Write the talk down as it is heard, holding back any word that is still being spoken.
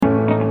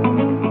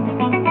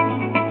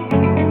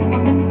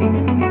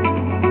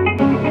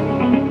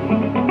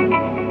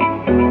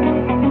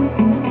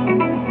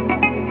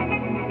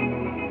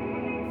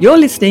You're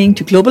listening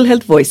to Global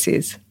Health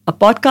Voices, a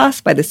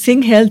podcast by the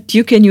Singh Health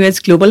Duke NUS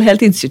Global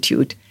Health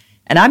Institute,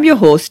 and I'm your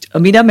host,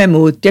 Amina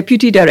Mahmood,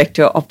 Deputy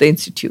Director of the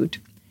Institute.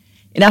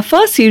 In our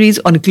first series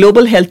on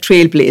Global Health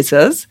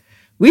Trailblazers,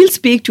 we'll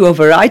speak to a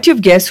variety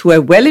of guests who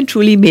have well and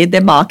truly made their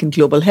mark in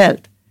global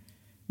health.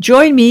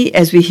 Join me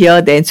as we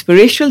hear their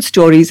inspirational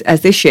stories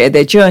as they share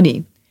their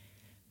journey.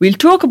 We'll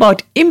talk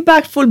about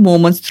impactful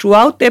moments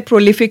throughout their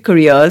prolific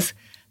careers,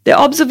 their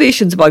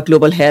observations about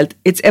global health,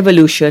 its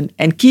evolution,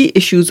 and key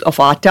issues of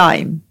our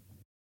time.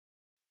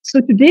 So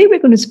today we're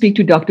going to speak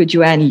to Dr.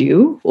 Joanne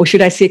Liu, or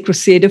should I say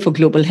Crusader for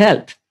Global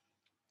Health.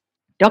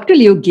 Dr.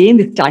 Liu gained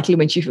this title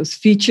when she was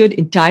featured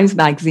in Times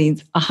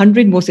Magazine's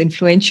 100 Most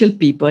Influential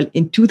People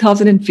in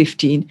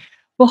 2015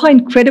 for her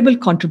incredible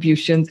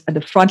contributions at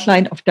the front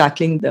line of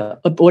tackling the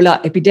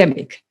Ebola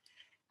epidemic.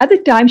 At the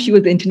time, she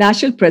was the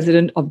International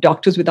President of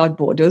Doctors Without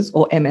Borders,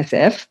 or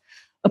MSF,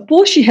 a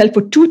post she held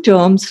for 2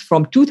 terms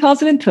from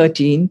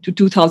 2013 to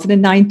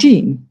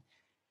 2019.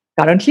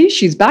 Currently,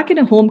 she's back in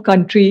her home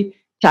country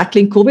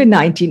tackling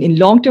COVID-19 in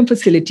long-term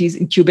facilities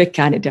in Quebec,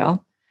 Canada.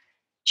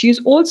 She is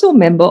also a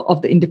member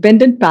of the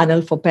Independent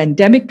Panel for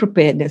Pandemic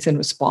Preparedness and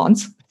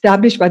Response,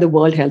 established by the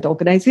World Health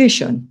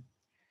Organization.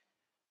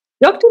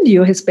 Dr.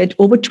 Liu has spent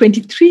over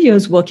 23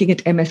 years working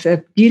at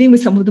MSF, dealing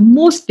with some of the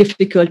most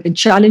difficult and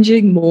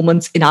challenging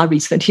moments in our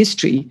recent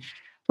history,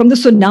 from the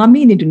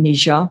tsunami in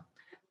Indonesia,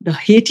 the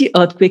Haiti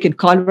earthquake and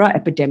cholera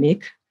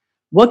epidemic,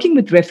 working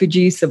with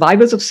refugees,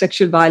 survivors of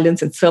sexual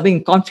violence, and serving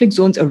in conflict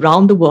zones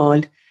around the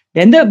world,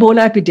 then the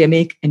Ebola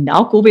epidemic, and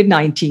now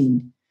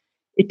COVID-19.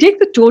 It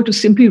takes a toll to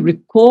simply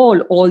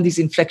recall all these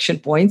inflection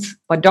points,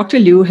 but Dr.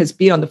 Liu has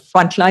been on the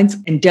front lines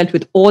and dealt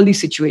with all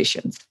these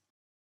situations.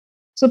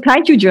 So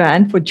thank you,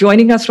 Joanne, for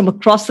joining us from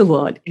across the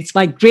world. It's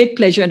my great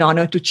pleasure and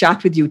honor to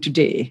chat with you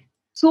today.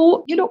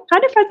 So,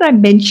 kind of as I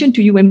mentioned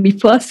to you when we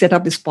first set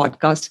up this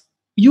podcast,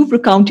 you've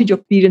recounted your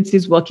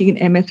experiences working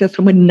in MSF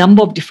from a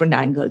number of different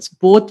angles,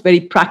 both very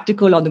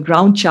practical on the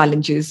ground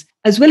challenges,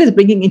 as well as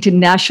bringing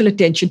international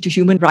attention to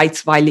human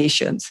rights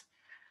violations.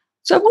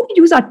 So I want to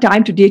use our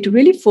time today to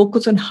really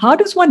focus on how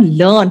does one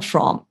learn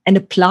from and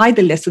apply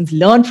the lessons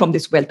learned from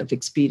this wealth of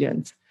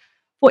experience.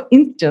 For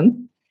instance,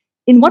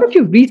 in one of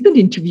your recent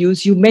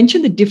interviews, you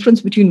mentioned the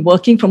difference between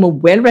working from a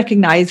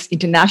well-recognized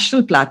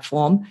international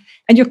platform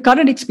and your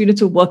current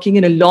experience of working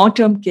in a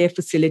long-term care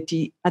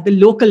facility at the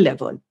local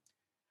level.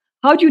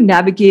 How do you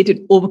navigate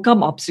and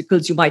overcome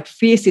obstacles you might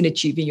face in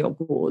achieving your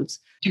goals?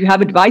 Do you have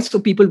advice for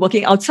people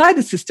working outside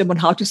the system on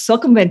how to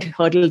circumvent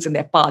hurdles in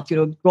their path,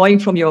 drawing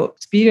from your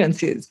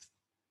experiences?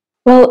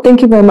 Well,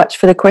 thank you very much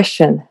for the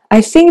question.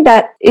 I think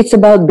that it's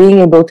about being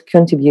able to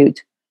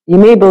contribute. You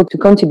may be able to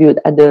contribute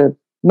at the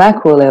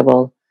macro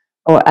level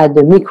or at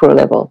the micro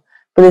level.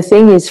 But the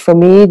thing is, for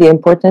me, the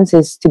importance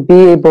is to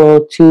be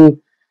able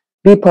to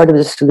be part of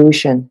the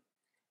solution.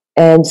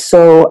 And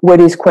so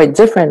what is quite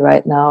different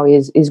right now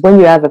is when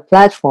you have a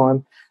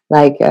platform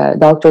like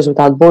Doctors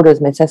Without Borders,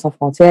 Médecins Sans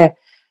Frontières,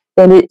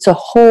 then it's a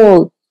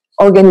whole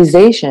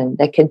organization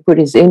that can put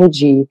its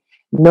energy,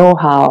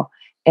 know-how,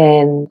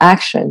 and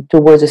action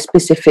towards a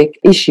specific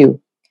issue.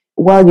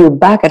 While you're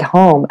back at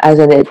home as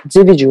an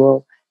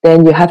individual,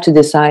 then you have to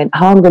decide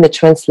how I'm going to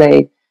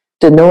translate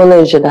the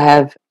knowledge that I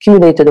have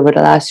accumulated over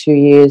the last few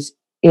years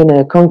in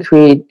a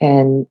concrete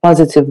and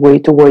positive way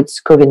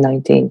towards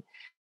COVID-19.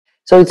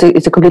 So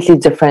it's a completely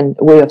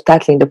different way of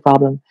tackling the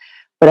problem.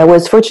 But I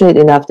was fortunate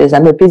enough that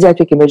I'm a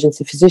pediatric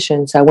emergency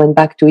physician, so I went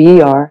back to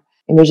ER,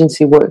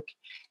 emergency work.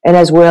 And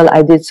as well,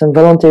 I did some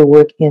volunteer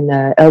work in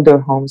elder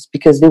homes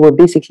because they were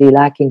basically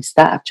lacking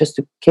staff just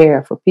to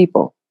care for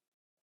people.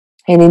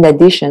 And in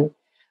addition,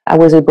 I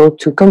was able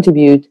to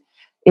contribute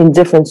in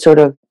different sort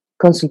of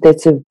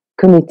consultative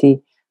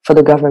committee for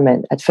the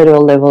government at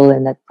federal level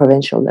and at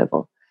provincial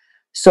level.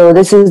 So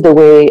this is the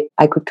way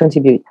I could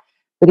contribute.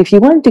 But if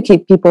you want to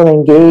keep people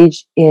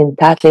engaged in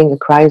tackling a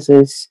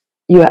crisis,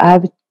 you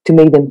have to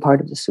make them part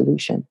of the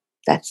solution.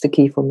 That's the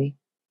key for me.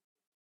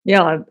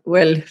 Yeah,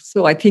 well,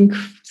 so I think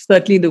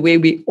certainly the way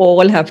we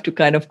all have to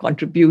kind of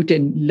contribute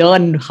and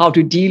learn how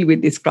to deal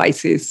with this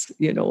crisis,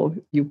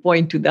 you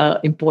point to the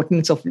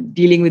importance of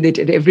dealing with it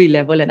at every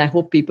level. And I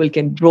hope people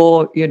can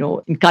draw,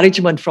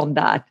 encouragement from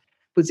that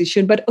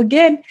position. But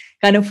again,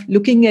 kind of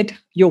looking at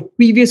your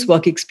previous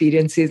work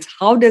experiences,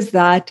 how does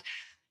that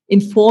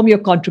inform your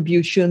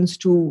contributions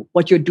to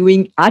what you're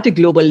doing at a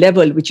global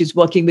level, which is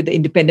working with the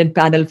Independent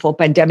Panel for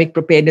Pandemic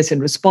Preparedness and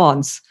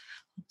Response?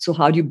 So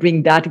how do you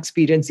bring that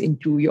experience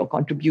into your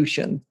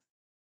contribution?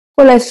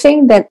 Well, I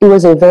think that it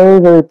was a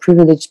very, very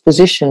privileged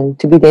position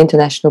to be the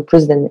international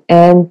president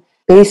and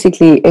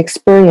basically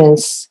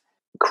experience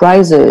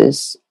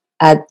crises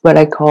at what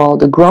I call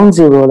the ground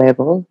zero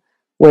level,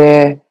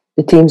 where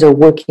the teams are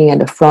working at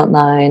the front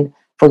line,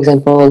 for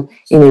example,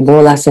 in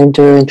Ebola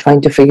center and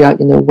trying to figure out,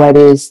 what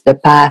is the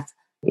path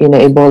in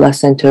an Ebola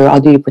center? How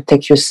do you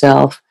protect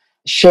yourself?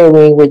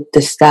 Sharing with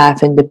the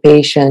staff and the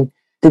patient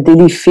the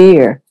daily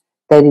fear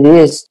that it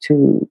is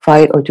to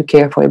fight or to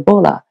care for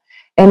Ebola.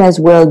 And as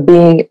well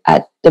being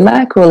at the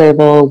macro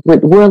level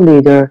with world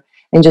leader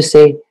and just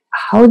say,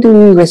 how do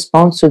we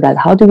respond to that?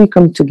 How do we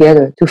come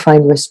together to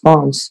find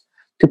response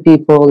to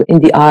people in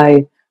the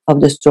eye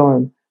of the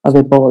storm of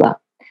Ebola?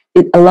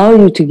 It allows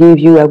you to give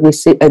you, I would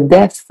say, a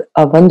depth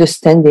of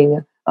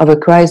understanding of a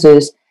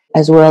crisis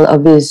as well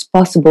of its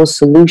possible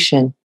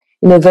solution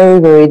in a very,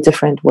 very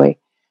different way.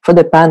 For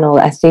the panel,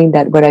 I think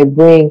that what I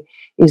bring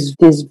is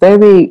this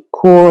very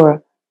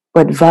core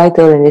but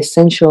vital and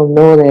essential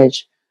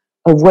knowledge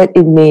of what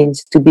it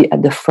means to be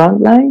at the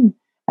front line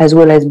as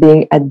well as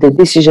being at the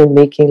decision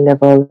making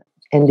level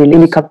and the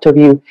helicopter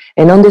view,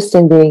 and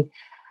understanding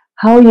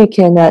how you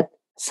cannot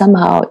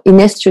somehow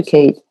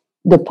inextricate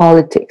the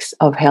politics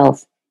of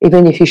health,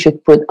 even if you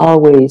should put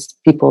always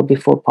people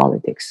before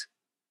politics.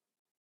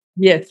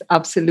 Yes,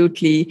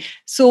 absolutely.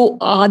 So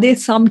are there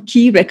some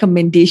key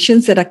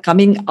recommendations that are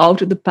coming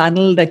out of the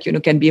panel that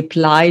can be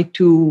applied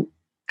to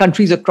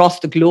countries across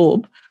the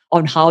globe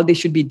on how they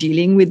should be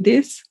dealing with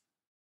this?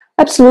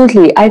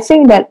 Absolutely. I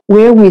think that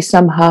where we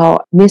somehow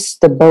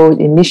missed the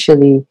boat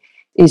initially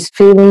is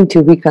failing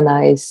to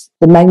recognize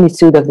the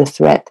magnitude of the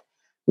threat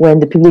when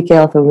the public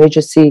health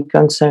emergency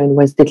concern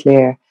was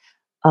declared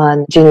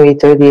on January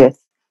 30th,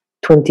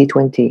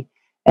 2020.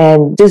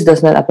 And this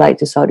does not apply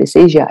to Southeast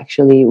Asia,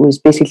 actually. It was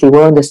basically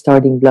we're on the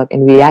starting block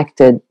and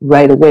reacted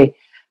right away.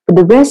 But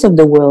the rest of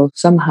the world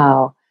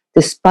somehow,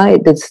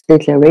 despite this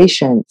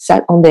declaration,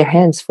 sat on their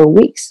hands for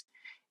weeks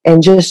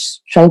and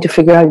just trying to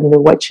figure out,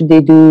 what should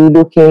they do,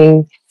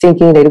 looking,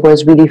 thinking that it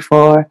was really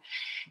far.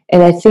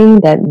 And I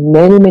think that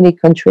many, many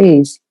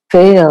countries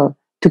fail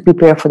to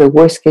prepare for the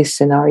worst case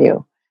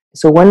scenario.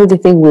 So one of the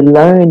things we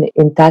learn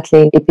in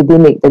tackling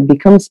epidemic that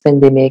becomes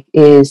pandemic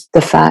is the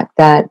fact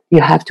that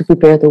you have to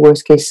prepare the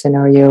worst case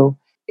scenario.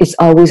 It's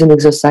always an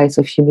exercise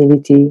of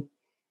humility.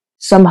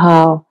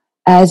 Somehow,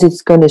 as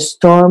it's going to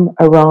storm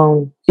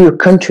around your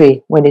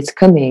country when it's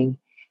coming,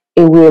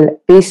 it will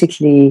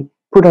basically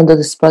put under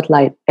the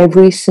spotlight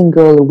every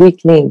single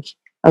weak link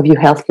of your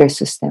healthcare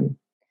system.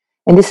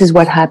 And this is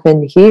what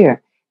happened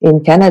here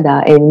in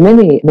Canada and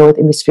many North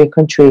Hemisphere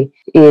countries.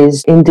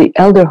 Is in the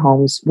elder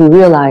homes, we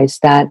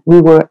realized that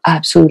we were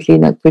absolutely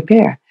not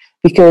prepared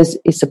because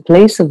it's a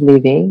place of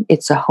living,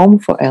 it's a home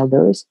for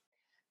elders,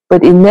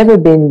 but it never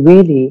been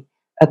really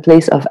a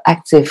place of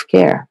active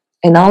care.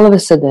 And all of a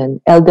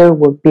sudden, elders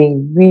were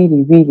being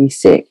really, really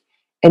sick,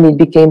 and it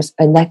became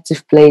an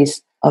active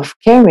place of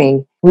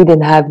caring. We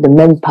didn't have the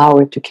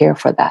manpower to care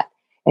for that.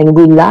 And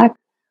we lack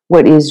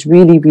what is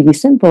really, really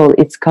simple.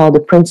 It's called the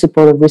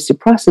principle of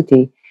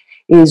reciprocity,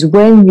 is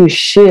when you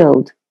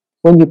shield,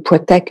 when you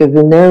protect a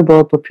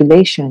vulnerable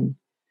population,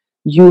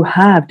 you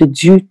have the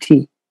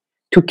duty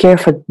to care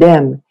for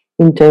them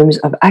in terms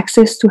of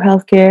access to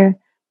healthcare,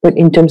 but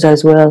in terms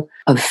as well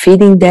of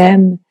feeding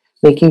them,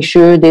 making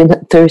sure they're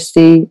not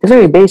thirsty, the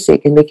very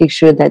basic, and making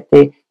sure that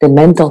the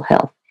mental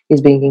health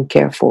is being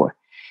cared for.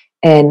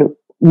 And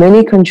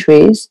many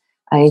countries,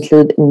 I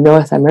include in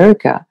North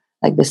America,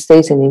 like the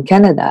States and in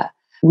Canada,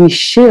 we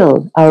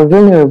shield our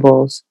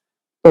vulnerables,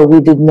 but we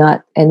did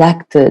not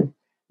enact the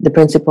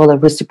principle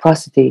of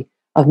reciprocity,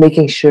 of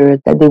making sure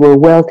that they were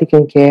well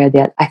taken care, they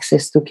had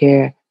access to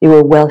care, they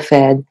were well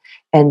fed,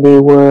 and they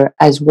were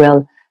as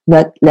well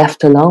not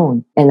left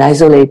alone and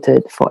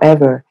isolated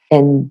forever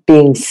and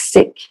being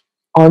sick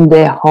on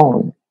their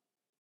own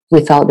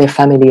without their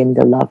family and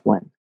their loved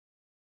one.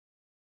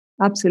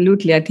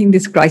 Absolutely. I think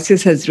this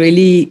crisis has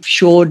really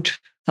showed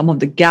some of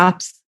the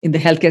gaps in the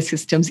healthcare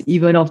systems,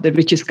 even of the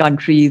richest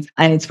countries.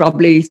 And it's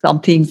probably some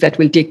things that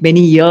will take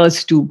many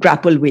years to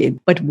grapple with.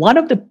 But one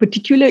of the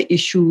particular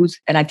issues,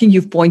 and I think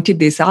you've pointed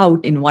this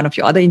out in one of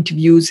your other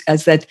interviews,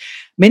 is that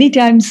many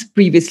times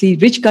previously,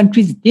 rich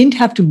countries didn't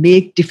have to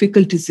make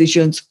difficult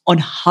decisions on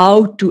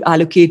how to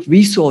allocate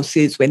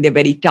resources when they're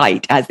very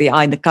tight, as they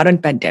are in the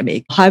current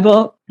pandemic.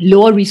 However,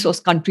 lower resource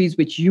countries,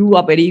 which you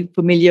are very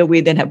familiar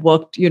with and have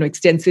worked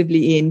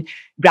extensively in,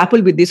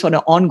 grapple with this on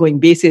an ongoing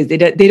basis. They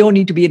don't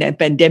need to be in a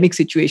pandemic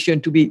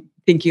situation to be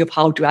thinking of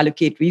how to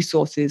allocate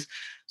resources.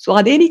 So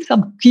are there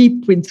some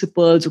key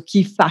principles or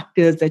key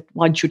factors that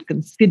one should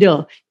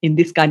consider in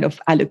this kind of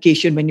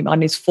allocation when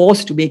one is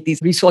forced to make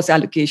these resource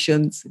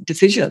allocations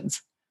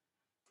decisions?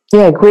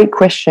 Yeah, great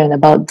question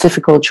about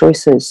difficult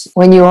choices.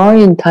 When you are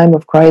in time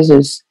of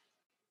crisis,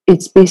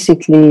 it's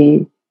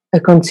basically a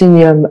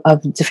continuum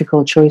of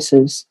difficult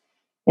choices.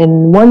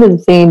 And one of the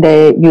things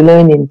that you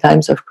learn in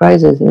times of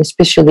crisis, and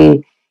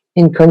especially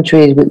in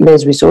countries with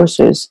less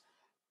resources,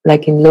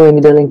 like in low and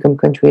middle income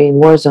countries in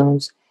war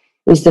zones,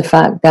 is the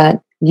fact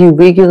that you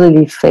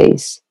regularly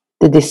face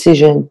the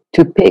decision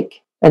to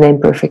pick an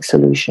imperfect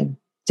solution.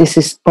 This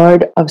is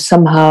part of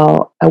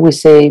somehow, I would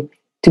say,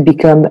 to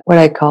become what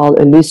I call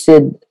a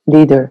lucid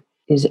leader,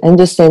 is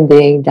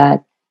understanding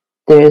that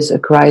there's a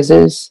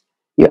crisis,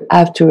 you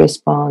have to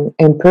respond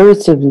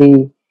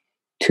imperatively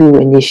to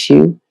an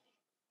issue,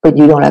 but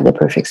you don't have the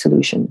perfect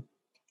solution.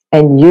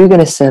 And you're going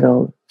to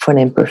settle for an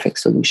imperfect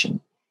solution.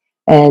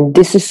 And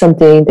this is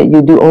something that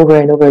you do over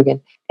and over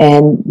again.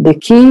 And the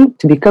key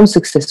to become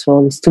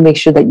successful is to make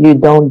sure that you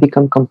don't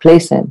become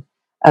complacent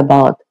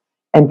about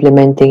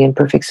implementing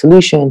imperfect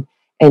solution.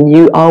 And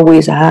you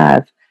always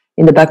have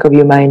in the back of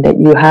your mind that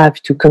you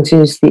have to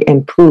continuously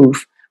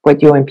improve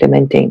what you're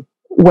implementing.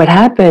 What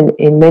happened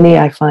in many,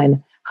 I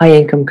find,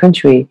 high-income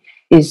country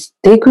is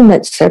they could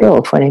not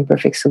settle for an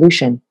imperfect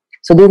solution.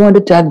 So they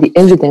wanted to have the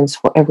evidence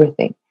for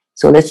everything.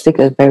 So let's take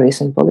a very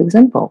simple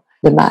example,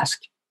 the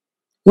mask.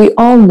 We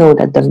all know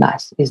that the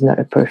mask is not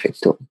a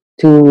perfect tool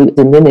to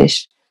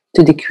diminish,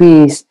 to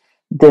decrease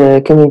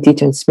the community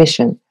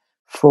transmission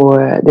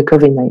for the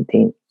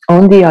COVID-19.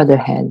 On the other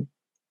hand,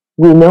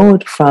 we know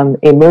from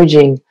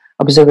emerging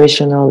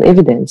observational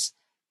evidence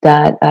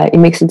that it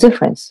makes a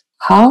difference.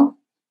 How?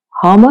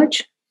 How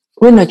much?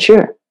 We're not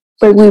sure,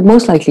 but we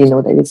most likely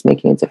know that it's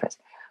making a difference.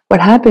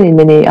 What happened in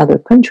many other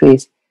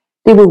countries,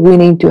 they were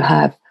willing to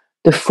have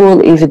the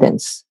full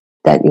evidence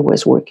that it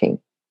was working.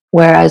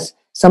 Whereas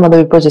some other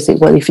reports say,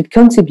 well, if it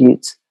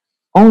contributes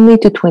only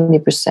to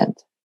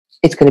 20%,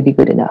 it's going to be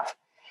good enough.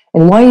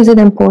 And why is it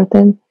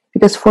important?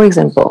 Because, for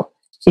example,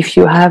 if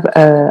you have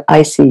an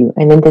ICU,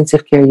 an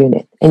intensive care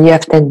unit, and you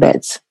have 10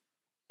 beds,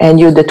 and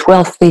you're the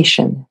 12th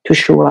patient to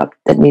show up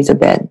that needs a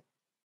bed,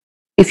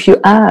 if you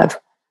have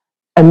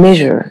a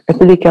measure, a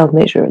public health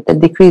measure that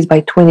decreased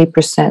by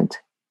 20%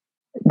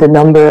 the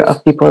number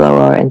of people who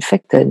are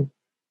infected,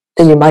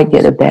 then you might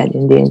get a bed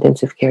in the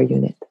intensive care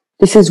unit.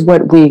 This is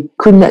what we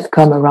could not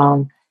come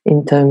around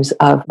in terms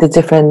of the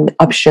different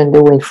options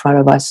that were in front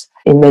of us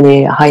in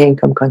many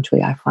high-income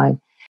countries, I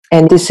find.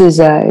 And this is,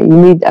 you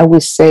need, I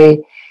would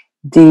say,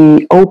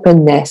 the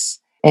openness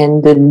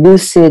and the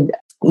lucid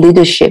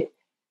leadership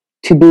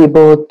to be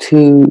able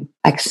to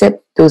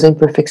accept those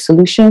imperfect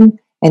solutions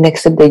and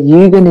accept that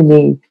you're going to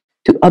need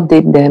to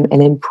update them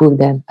and improve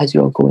them as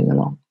you're going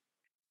along.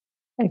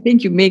 I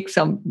think you make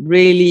some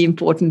really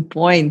important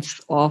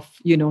points of,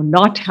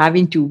 not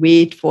having to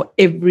wait for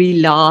every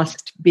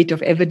last bit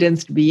of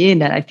evidence to be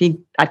in. And I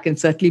think that can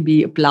certainly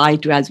be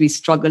applied to as we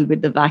struggle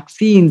with the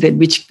vaccines and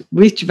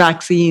which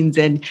vaccines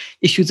and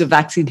issues of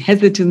vaccine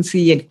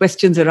hesitancy and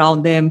questions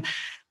around them,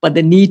 but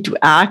the need to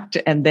act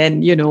and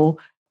then,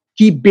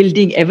 keep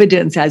building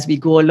evidence as we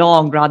go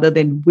along rather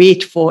than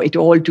wait for it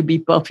all to be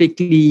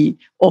perfectly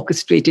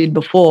orchestrated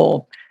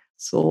before.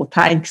 So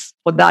thanks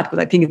for that, because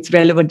I think it's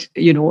relevant,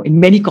 in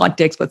many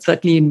contexts, but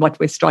certainly in what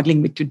we're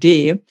struggling with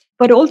today.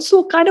 But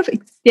also kind of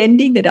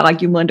extending that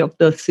argument of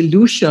the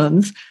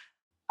solutions.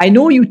 I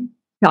know you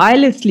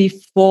tirelessly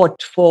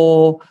fought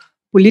for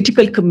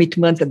political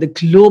commitments at the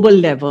global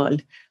level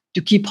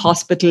to keep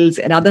hospitals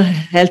and other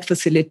health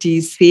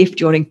facilities safe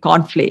during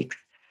conflicts.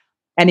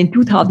 And in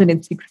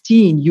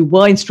 2016, you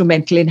were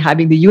instrumental in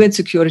having the UN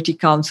Security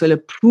Council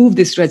approve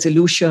this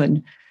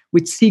resolution,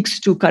 which seeks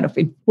to kind of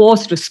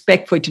enforce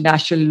respect for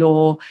international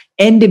law,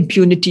 end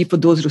impunity for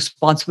those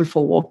responsible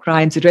for war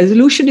crimes. The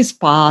resolution is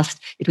passed.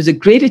 It was a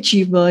great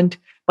achievement,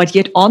 but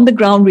yet on the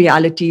ground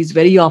realities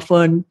very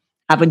often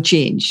haven't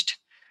changed.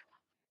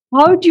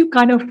 How do you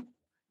kind of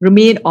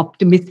remain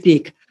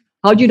optimistic?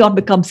 How do you not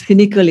become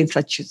cynical in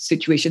such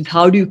situations?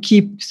 How do you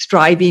keep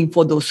striving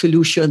for those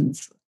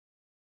solutions?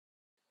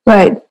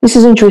 Right. This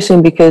is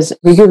interesting because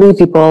regularly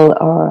people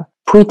are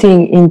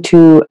putting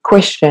into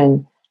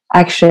question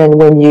action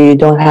when you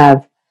don't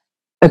have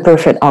a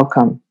perfect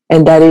outcome.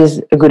 And that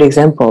is a good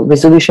example.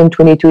 Resolution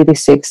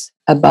 2286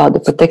 about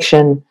the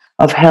protection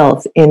of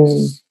health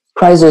in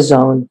crisis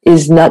zone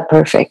is not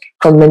perfect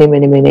from many,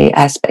 many, many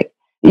aspects.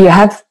 You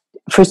have,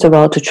 first of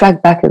all, to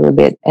track back a little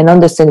bit and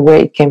understand where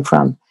it came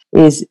from.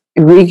 Is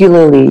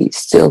regularly,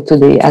 still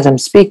today, as I'm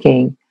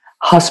speaking,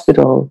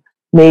 hospital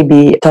may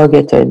be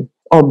targeted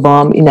or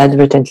bombed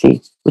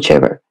inadvertently,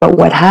 whichever. But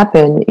what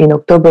happened in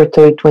October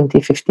 3rd,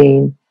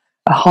 2015,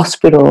 a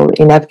hospital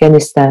in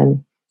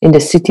Afghanistan, in the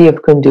city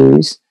of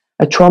Kunduz,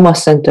 a trauma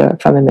center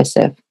from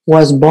MSF,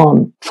 was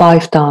bombed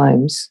 5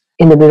 times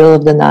in the middle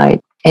of the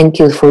night and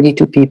killed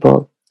 42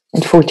 people,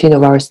 and 14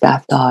 of our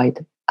staff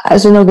died.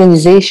 As an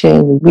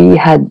organization, we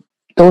had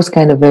those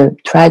kind of a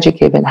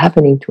tragic event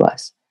happening to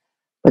us.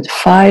 But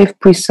 5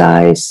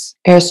 precise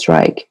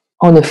airstrike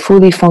on a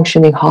fully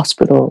functioning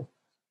hospital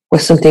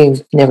was something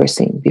never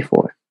seen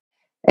before.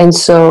 And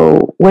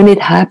so when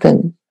it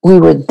happened, we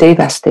were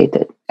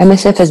devastated.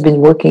 MSF has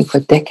been working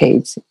for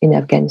decades in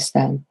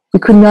Afghanistan.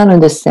 We could not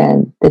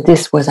understand that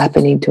this was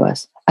happening to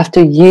us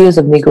after years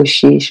of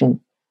negotiation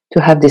to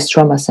have this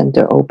trauma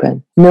center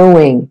open,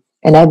 knowing,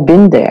 and I'd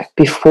been there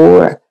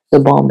before the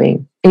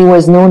bombing, and it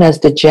was known as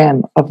the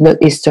gem of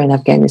northeastern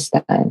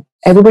Afghanistan.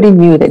 Everybody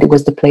knew that it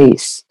was the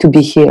place to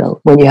be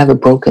healed when you have a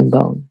broken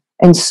bone.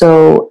 And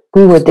so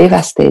we were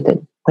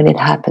devastated when it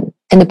happened.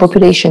 And the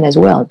population as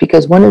well,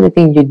 because one of the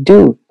things you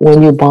do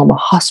when you bomb a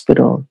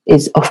hospital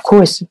is, of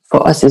course,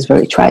 for us is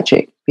very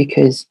tragic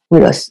because we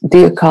lost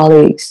dear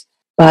colleagues.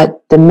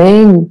 But the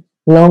main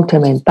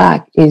long-term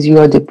impact is you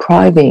are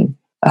depriving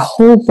a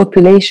whole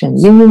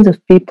population, millions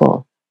of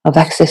people, of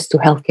access to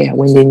healthcare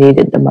when they need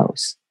it the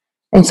most.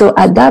 And so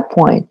at that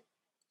point,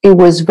 it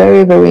was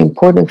very, very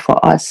important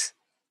for us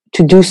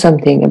to do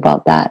something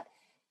about that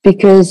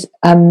because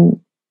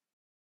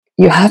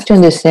you have to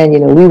understand,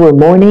 we were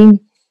mourning,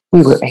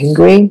 we were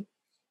angry,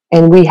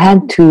 and we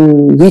had to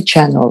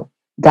rechannel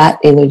that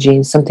energy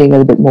in something a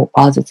little bit more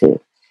positive.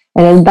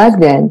 And then back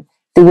then,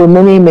 there were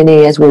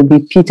many, as well,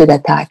 repeated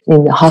attacks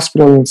in the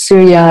hospital in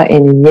Syria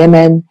and in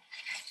Yemen.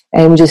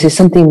 And we just say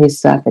something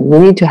needs to happen. We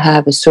need to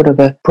have a sort of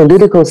a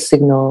political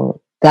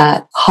signal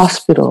that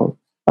hospital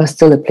are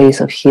still a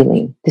place of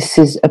healing. This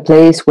is a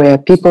place where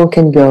people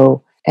can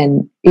go,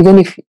 and even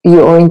if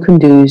you are in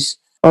Kunduz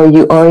or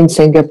you are in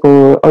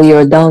Singapore or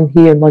you're down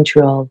here in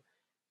Montreal,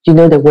 you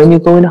know that when you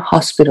go in a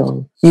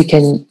hospital, you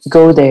can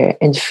go there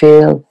and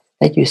feel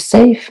that you're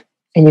safe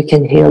and you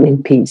can heal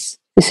in peace.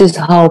 This is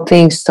how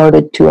things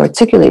started to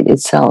articulate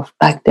itself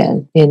back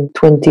then in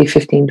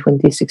 2015,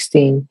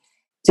 2016.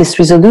 This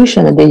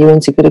resolution at the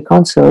UN Security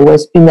Council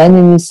was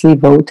unanimously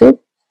voted,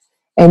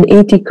 and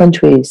 80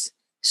 countries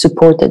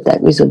supported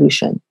that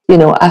resolution. You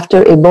know,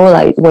 after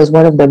Ebola, it was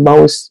one of the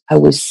most, I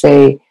would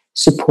say,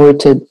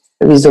 supported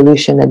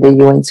resolution at the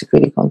UN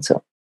Security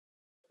Council.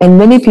 And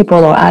many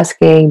people are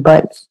asking,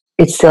 but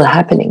it's still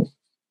happening.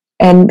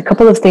 And a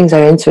couple of things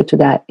I answer to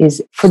that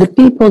is for the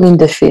people in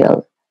the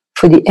field,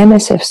 for the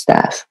MSF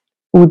staff,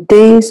 who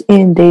days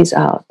in, days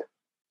out,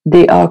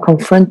 they are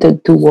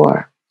confronted to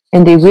war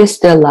and they risk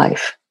their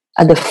life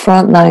at the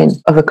front line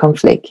of a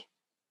conflict.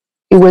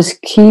 It was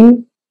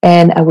key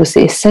and I would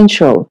say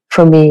essential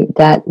for me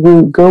that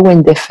we go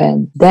and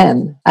defend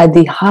them at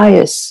the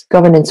highest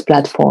governance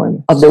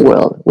platform of the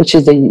world, which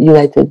is the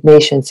United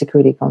Nations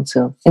Security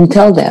Council, and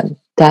tell them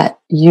that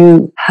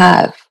you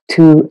have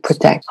to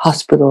protect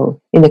hospital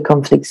in a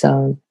conflict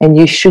zone. And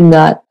you should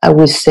not, I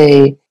would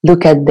say,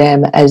 look at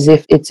them as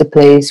if it's a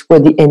place where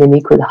the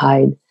enemy could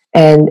hide.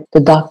 And the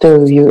doctor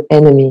of your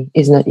enemy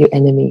is not your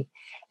enemy.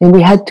 And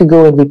we had to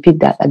go and repeat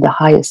that at the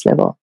highest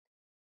level.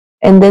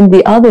 And then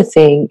the other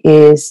thing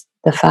is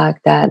the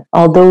fact that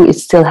although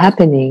it's still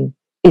happening,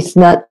 it's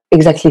not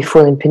exactly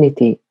full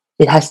impunity.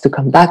 It has to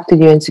come back to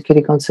the UN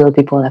Security Council.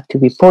 People have to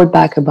report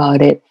back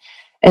about it.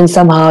 And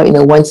somehow,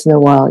 once in a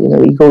while,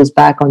 it goes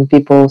back on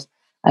people's,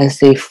 I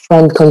say,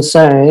 front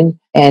concern,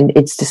 and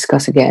it's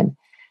discussed again.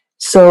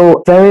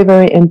 So very,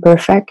 very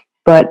imperfect,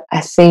 but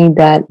I think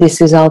that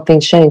this is how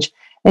things change.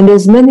 And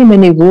there's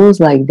many rules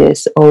like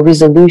this or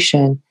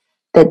resolution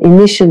that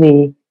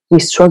initially we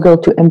struggle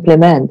to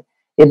implement,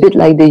 a bit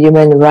like the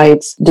Human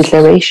Rights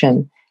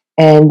Declaration.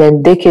 And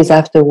then decades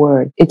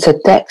afterward, it's a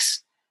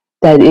text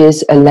that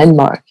is a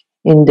landmark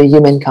in the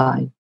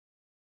humankind.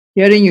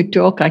 Hearing you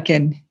talk, I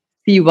can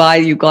see why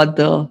you got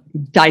the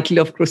title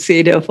of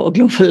Crusader for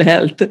Global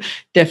Health.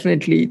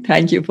 Definitely.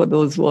 Thank you for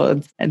those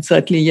words. And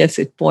certainly, yes,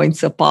 it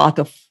points a path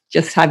of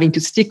just having to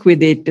stick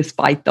with it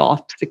despite the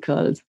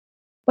obstacles.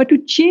 But to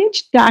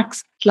change tack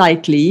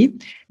slightly,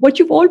 what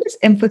you've always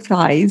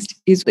emphasized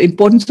is the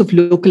importance of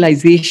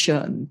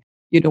localization,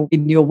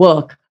 in your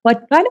work.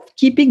 But kind of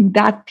keeping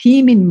that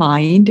theme in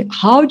mind,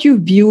 how do you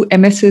view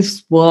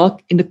MSF's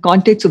work in the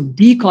context of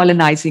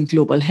decolonizing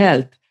global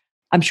health?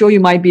 I'm sure you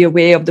might be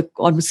aware of the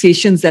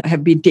conversations that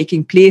have been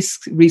taking place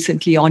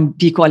recently on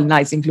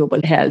decolonizing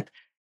global health.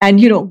 And,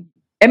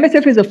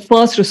 MSF is a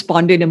first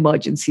responder in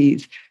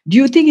emergencies. Do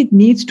you think it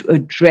needs to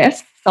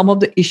address some of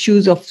the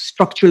issues of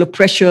structural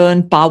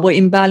oppression, power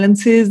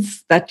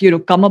imbalances that,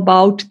 come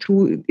about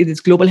through this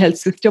global health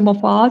system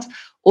of ours?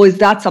 Or is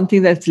that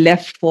something that's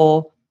left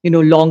for,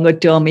 longer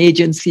term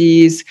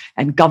agencies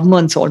and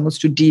governments almost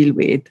to deal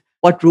with?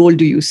 What role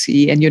do you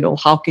see? And,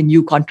 how can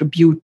you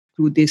contribute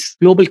to this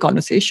global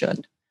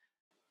conversation?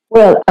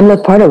 Well, I'm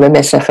not part of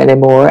MSF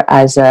anymore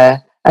as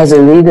a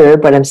leader,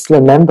 but I'm still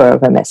a member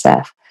of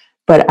MSF.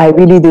 But I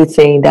really do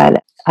think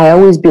that I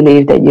always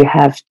believe that you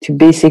have to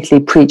basically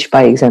preach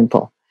by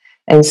example.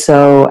 And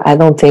so I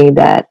don't think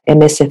that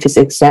MSF is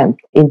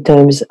exempt in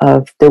terms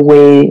of the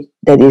way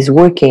that is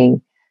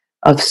working,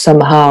 of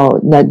somehow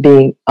not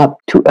being up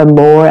to a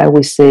more, I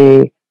would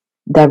say,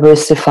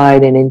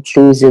 diversified and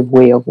inclusive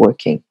way of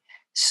working.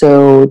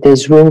 So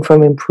there's room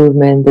for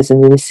improvement. There's a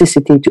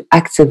necessity to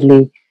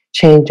actively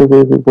change the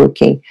way we're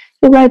working.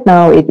 So right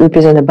now, it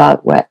represents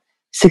about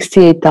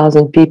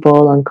 68,000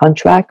 people on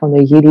contract on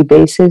a yearly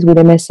basis with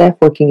MSF,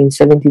 working in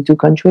 72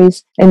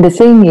 countries. And the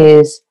thing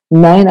is,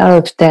 9 out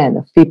of 10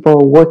 of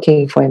people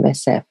working for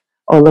MSF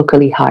are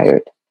locally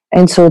hired.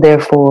 And so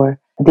therefore,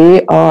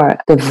 they are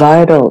the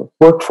vital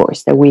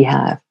workforce that we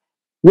have.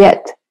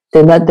 Yet,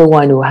 they're not the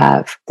one who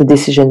have the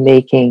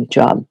decision-making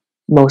job,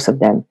 most of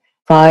them.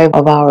 5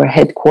 of our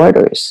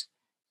headquarters,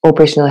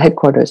 operational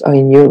headquarters, are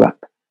in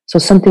Europe. So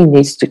something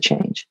needs to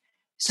change.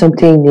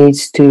 Something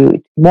needs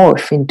to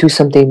morph into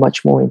something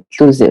much more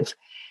inclusive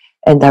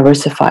and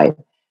diversified.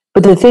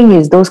 But the thing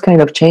is, those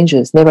kind of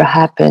changes never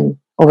happen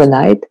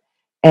overnight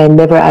and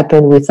never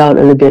happen without a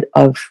little bit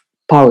of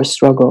power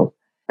struggle,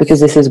 because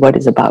this is what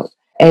it's about.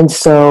 And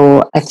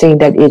so I think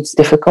that it's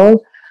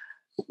difficult.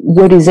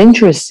 What is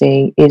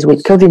interesting is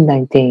with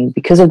COVID-19,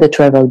 because of the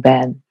travel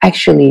ban,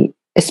 actually,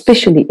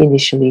 especially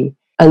initially,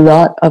 a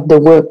lot of the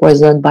work was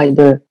done by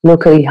the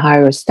locally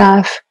hired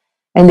staff,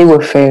 and they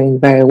were faring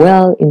very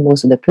well in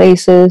most of the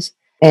places.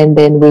 And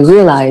then we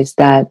realized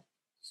that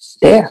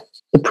the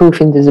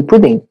proof is the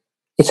pudding.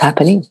 It's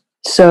happening.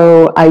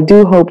 So I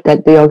do hope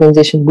that the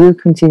organization will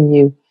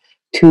continue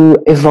to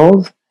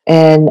evolve,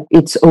 and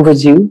it's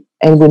overdue.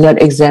 and we're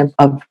not exempt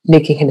of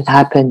making it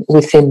happen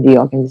within the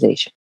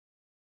organization.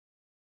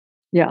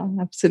 Yeah,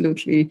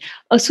 absolutely.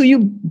 So you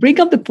bring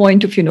up the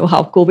point of,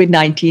 how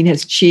COVID-19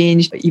 has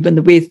changed even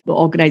the way the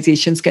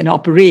organizations can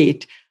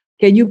operate.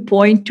 Can you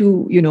point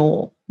to,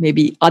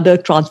 maybe other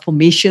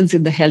transformations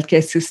in the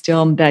healthcare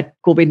system that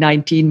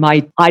COVID-19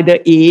 might either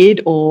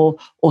aid or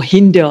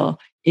hinder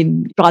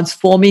in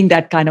transforming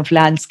that kind of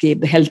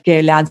landscape, the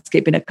healthcare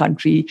landscape in a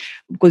country?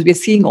 Because we're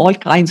seeing all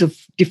kinds of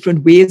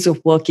different ways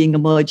of working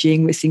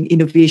emerging. We're seeing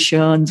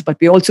innovations, but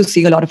we're also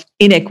seeing a lot of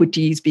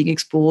inequities being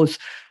exposed.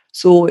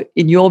 So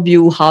in your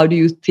view, how do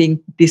you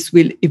think this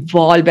will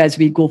evolve as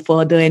we go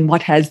further? And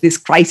what has this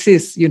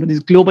crisis, this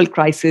global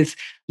crisis,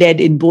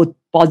 led in both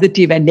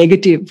positive and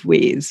negative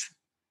ways?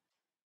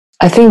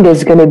 I think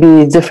there's going to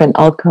be different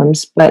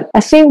outcomes, but I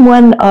think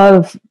one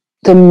of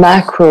the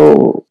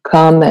macro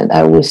comment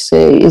I would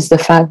say is the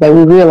fact that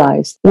we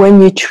realize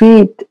when you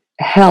treat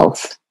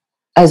health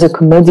as a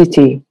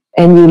commodity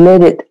and you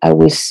let it, I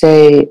would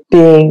say,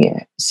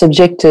 being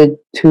subjected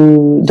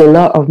to the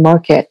law of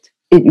market,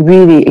 it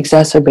really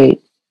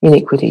exacerbates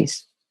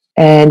inequities.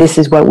 And this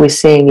is what we're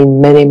seeing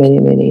in many, many,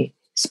 many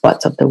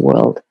spots of the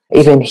world.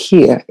 Even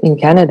here in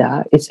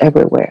Canada, it's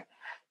everywhere.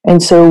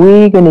 And so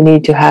we're going to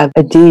need to have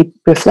a deep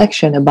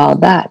reflection about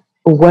that.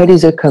 What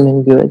is a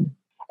common good?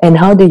 And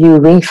how do you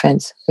ring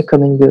fence a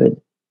common good?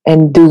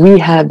 And do we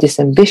have this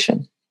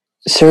ambition?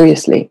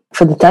 Seriously.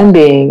 For the time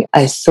being,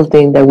 I still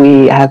think that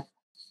we have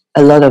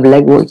a lot of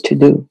legwork to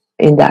do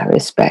in that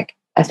respect.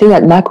 I think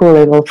at macro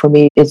level, for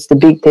me, it's the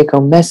big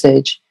take-home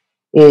message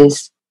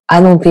is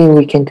I don't think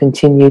we can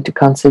continue to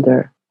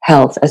consider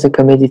health as a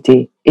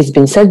commodity. It's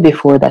been said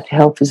before that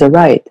health is a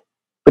right,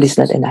 but it's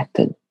not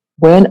enacted.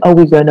 When are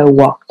we going to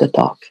walk the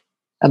talk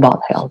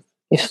about health?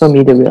 It's for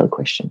me the real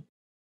question.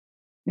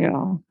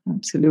 Yeah,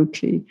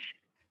 absolutely.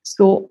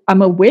 So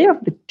I'm aware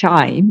of the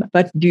time,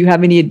 but do you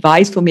have any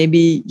advice for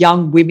maybe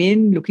young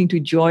women looking to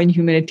join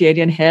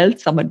humanitarian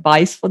health? Some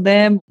advice for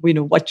them?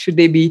 What should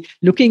they be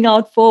looking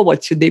out for?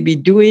 What should they be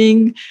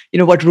doing?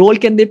 What role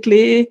can they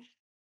play?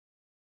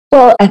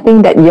 Well, I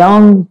think that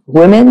young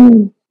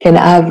women can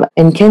have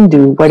and can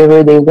do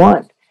whatever they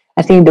want.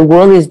 I think the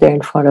world is there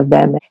in front of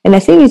them. And I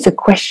think it's a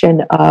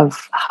question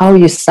of how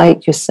you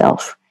cite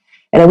yourself.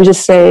 And I would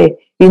just say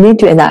you need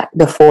to enact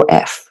the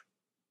 4F.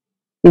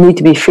 You need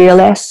to be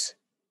fearless.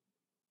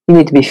 You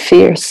need to be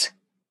fierce.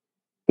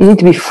 You need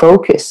to be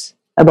focused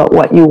about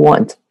what you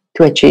want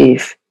to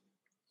achieve.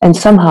 And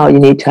somehow you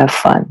need to have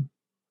fun.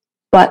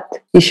 But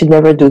you should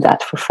never do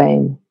that for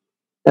fame.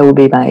 That would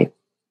be my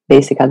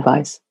basic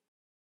advice.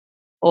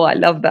 Oh, I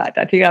love that.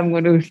 I think I'm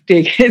going to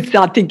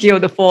start thinking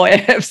of the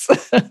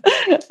 4Fs.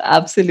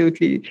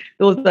 Absolutely.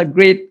 Those are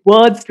great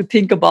words to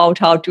think about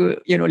how to,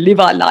 live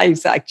our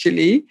lives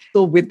actually.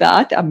 So with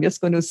that, I'm just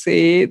going to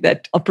say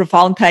that a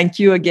profound thank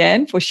you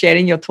again for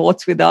sharing your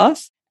thoughts with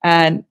us.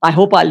 And I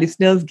hope our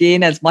listeners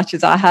gain as much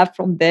as I have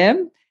from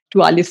them.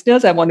 To our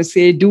listeners, I want to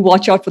say, do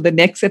watch out for the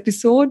next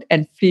episode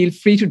and feel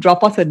free to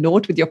drop us a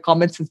note with your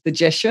comments and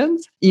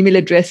suggestions. Email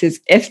address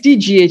is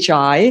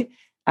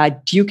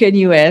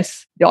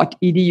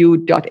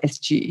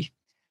sdghi@dukenus.edu.sg.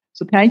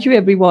 So thank you,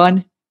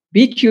 everyone.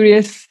 Be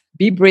curious,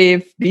 be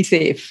brave, be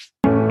safe.